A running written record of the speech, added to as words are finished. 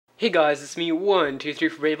Hey guys, it's me, 123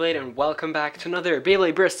 for Beyblade, and welcome back to another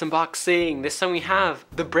Beyblade Burst unboxing. This time we have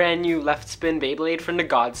the brand new left spin Beyblade from the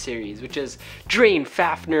God series, which is Drain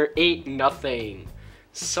Fafnir 8-0.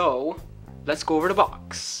 So, let's go over the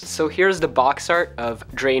box. So here's the box art of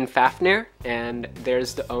Drain Fafnir, and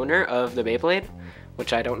there's the owner of the Beyblade,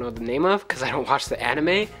 which I don't know the name of because I don't watch the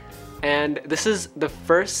anime. And this is the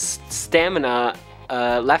first stamina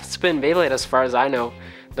left spin Beyblade as far as I know.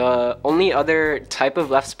 The only other type of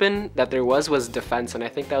left spin that there was defense, and I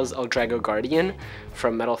think that was L-drago Guardian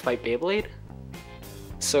from Metal Fight Beyblade.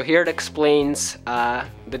 So here it explains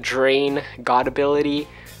the Drain God ability.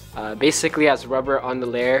 Basically has rubber on the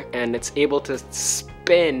layer and it's able to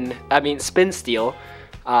spin steal.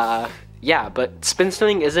 Yeah, but spin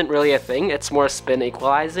stealing isn't really a thing, it's more spin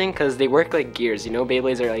equalizing because they work like gears, you know,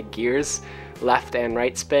 Beyblades are like gears. Left and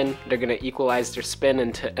right spin, they're gonna equalize their spin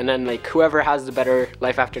and then like whoever has the better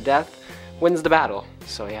life after death wins the battle.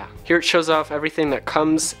 So yeah, here it shows off everything that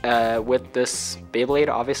comes with this Beyblade.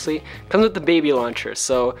 Obviously comes with the baby launcher,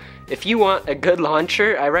 so if you want a good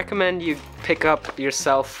launcher, I recommend you pick up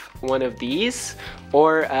yourself one of these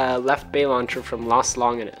or a left Bay launcher from Los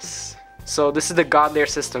Longinus. So this is the God layer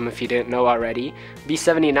system if you didn't know already.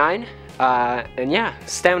 B-79 and yeah,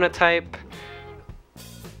 stamina type.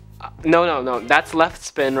 No, that's left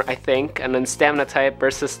spin, I think, and then stamina type,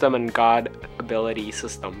 burst system, and God ability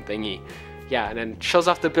system thingy. Yeah, and then shows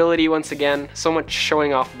off the ability once again. So much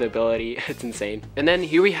showing off the ability, it's insane. And then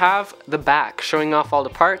here we have the back, showing off all the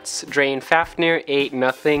parts. Drain Fafnir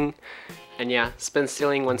 8-0. And yeah, spin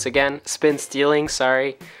stealing once again. Spin stealing,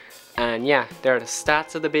 sorry. And yeah, there are the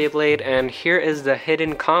stats of the Beyblade, and here is the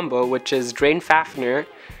hidden combo, which is Drain Fafnir,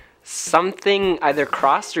 something either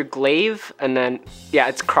cross or glaive, and then yeah,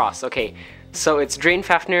 it's cross. Okay, so it's Drain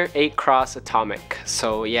Fafnir 8 cross atomic.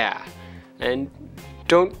 So yeah, and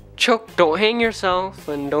don't choke, don't hang yourself,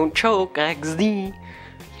 and don't choke XD.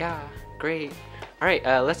 Yeah, great. All right,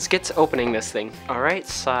 let's get to opening this thing. All right,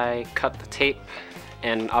 so I cut the tape,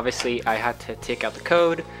 and obviously I had to take out the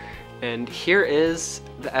code, and here is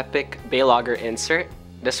the epic Baylogger insert.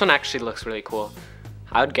 This one actually looks really cool.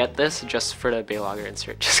 I would get this just for the Baylogger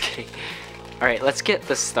insert, just kidding. Alright, let's get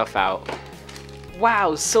this stuff out.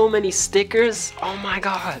 Wow, so many stickers! Oh my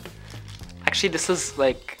god! Actually, this is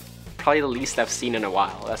like probably the least I've seen in a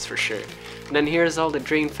while, that's for sure. And then here's all the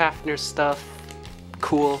Drain Fafnir stuff.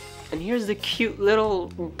 Cool. And here's the cute little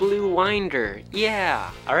blue winder.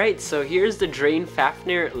 Yeah! Alright, so here's the Drain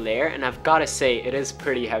Fafnir layer, and I've gotta say, it is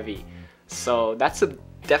pretty heavy. So that's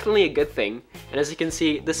definitely a good thing. And as you can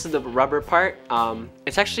see, this is the rubber part.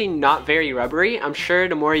 It's actually not very rubbery. I'm sure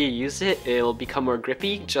the more you use it, it'll become more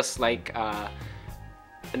grippy, just like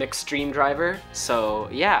an extreme driver. So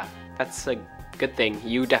yeah, that's a good thing.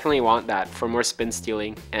 You definitely want that for more spin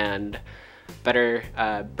stealing and better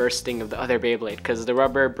bursting of the other Beyblade, because the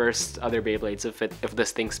rubber bursts other Beyblades if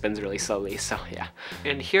this thing spins really slowly. So yeah.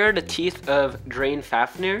 And here are the teeth of Drain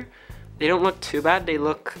Fafnir. They don't look too bad. They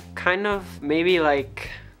look kind of maybe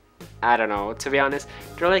like, I don't know, to be honest.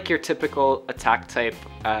 They're like your typical attack type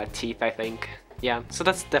teeth, I think. Yeah, so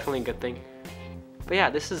that's definitely a good thing. But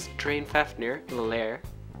yeah, this is Drain Fafnir, the layer.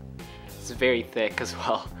 It's very thick as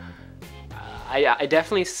well. I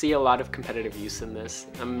definitely see a lot of competitive use in this.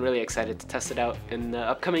 I'm really excited to test it out in the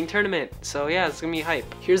upcoming tournament. So yeah, it's gonna be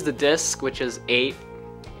hype. Here's the disc, which is 8.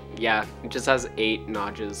 Yeah, it just has 8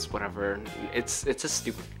 notches, whatever. It's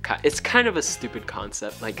kind of a stupid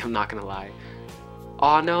concept, like, I'm not gonna lie.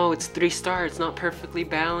 Oh no, it's 3 stars, it's not perfectly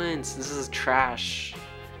balanced. This is trash.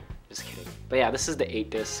 Just kidding. But yeah, this is the 8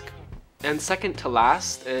 disc. And second to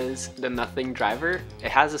last is the Nothing driver.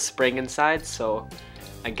 It has a spring inside, so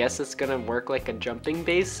I guess it's gonna work like a jumping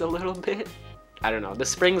base a little bit. I don't know, the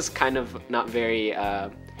spring's kind of not very,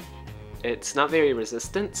 it's not very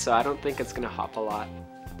resistant, so I don't think it's gonna hop a lot.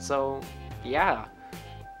 So yeah,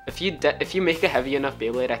 if you make a heavy enough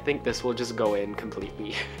Beyblade, I think this will just go in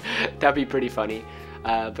completely. That'd be pretty funny.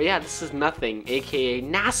 But yeah, this is Nothing, aka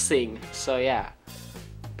Nothing. So yeah,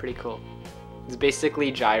 pretty cool. It's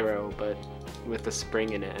basically gyro, but with a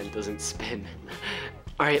spring in it and doesn't spin.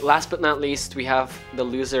 Alright, last but not least, we have the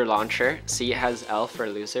loser launcher. See, it has L for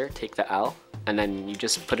loser. Take the L, and then you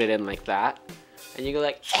just put it in like that, and you go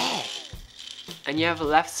like, eh! And you have a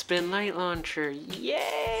left spin light launcher.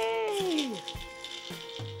 Yay!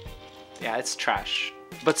 Yeah, it's trash.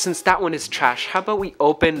 But since that one is trash, how about we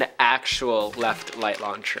open the actual left light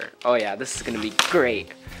launcher? Oh yeah, this is gonna be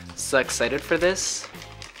great. So excited for this.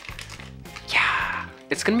 Yeah,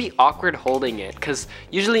 it's gonna be awkward holding it, because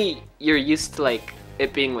usually you're used to like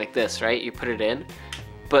it being like this, right? You put it in.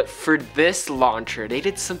 But for this launcher, they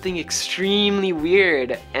did something extremely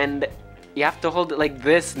weird, and You have to hold it like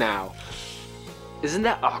this now. Isn't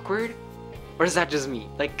that awkward? Or is that just me?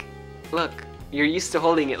 Like, look, you're used to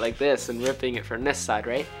holding it like this and ripping it from this side,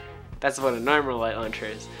 right? That's what a normal light launcher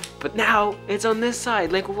is. But now, it's on this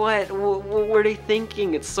side. Like, what were they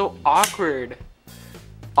thinking? It's so awkward.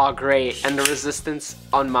 Oh, great. And the resistance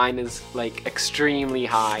on mine is, like, extremely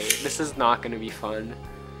high. This is not gonna be fun.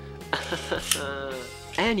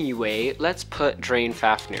 Anyway, let's put Drain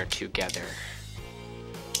Fafnir together.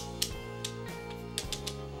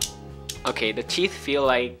 Okay, the teeth feel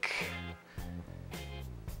like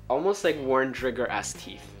almost like Warren Trigger-esque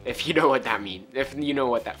teeth, if you know what that means, if you know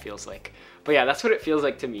what that feels like. But yeah, that's what it feels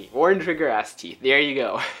like to me. Warren Trigger-esque teeth. There you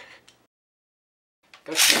go.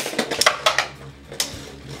 Go.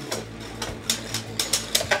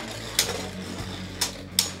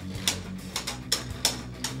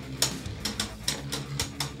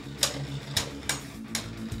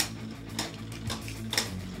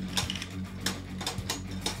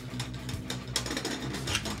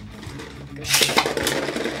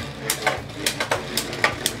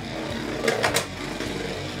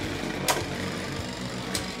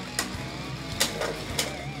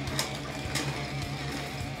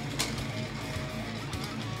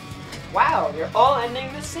 Wow, you're all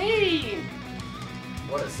ending the same!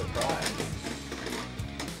 What a surprise.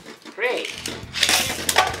 Great.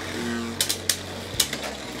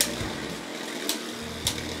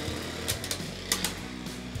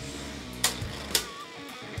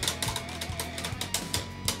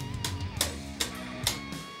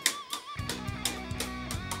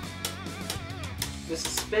 This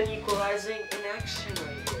is spin equalizing in action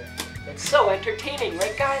right here. It's so entertaining,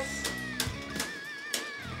 right guys?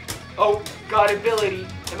 Oh, God ability.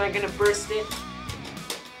 Am I gonna burst it? No,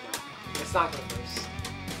 it's not gonna burst.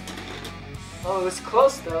 Oh, it was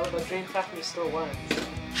close though, but Drain Fafnir still won.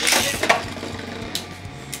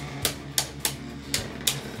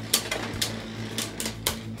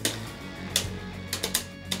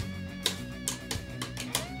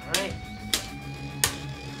 Alright.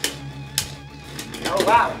 Oh,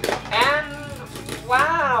 wow. And,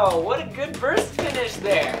 wow, what a good burst finish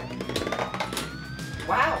there.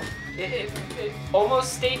 Wow. It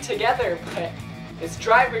almost stayed together, but its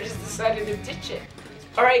driver just decided to ditch it.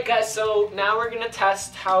 Alright guys, so now we're gonna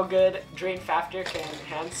test how good Drain Fafnir can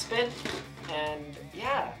hand spin. And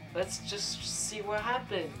yeah, let's just see what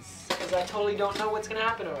happens. Because I totally don't know what's gonna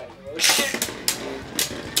happen already. Oh shit!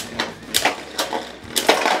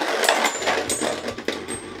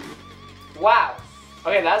 Wow.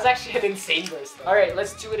 Okay, that was actually an insane burst though. Alright,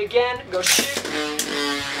 let's do it again. Go shoot.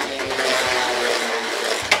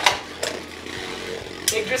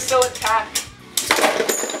 Yggdrasil attack.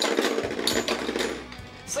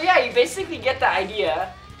 So yeah, you basically get the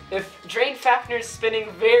idea. If Drain Fafnir is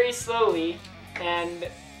spinning very slowly, and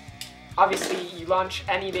obviously you launch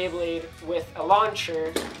any Beyblade with a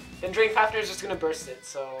launcher, then Drain Fafnir is just gonna burst it.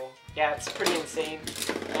 So yeah, it's pretty insane.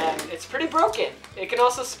 And it's pretty broken. It can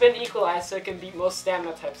also spin equalize, so it can beat most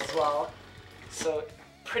stamina types as well. So it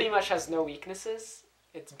pretty much has no weaknesses.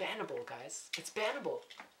 It's bannable, guys. It's bannable.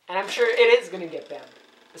 And I'm sure it is gonna get banned,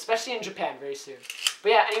 especially in Japan very soon. But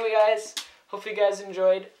yeah, anyway guys, hope you guys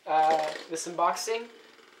enjoyed this unboxing.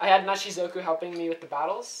 I had Nashizoku helping me with the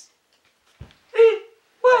battles.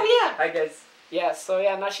 Well, yeah. Hi guys. Yeah, so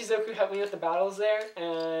yeah, Nashizoku helped me with the battles there,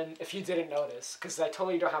 and if you didn't notice, because I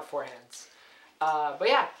totally don't have four hands. But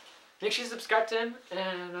yeah, make sure you subscribe to him,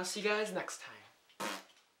 and I'll see you guys next time.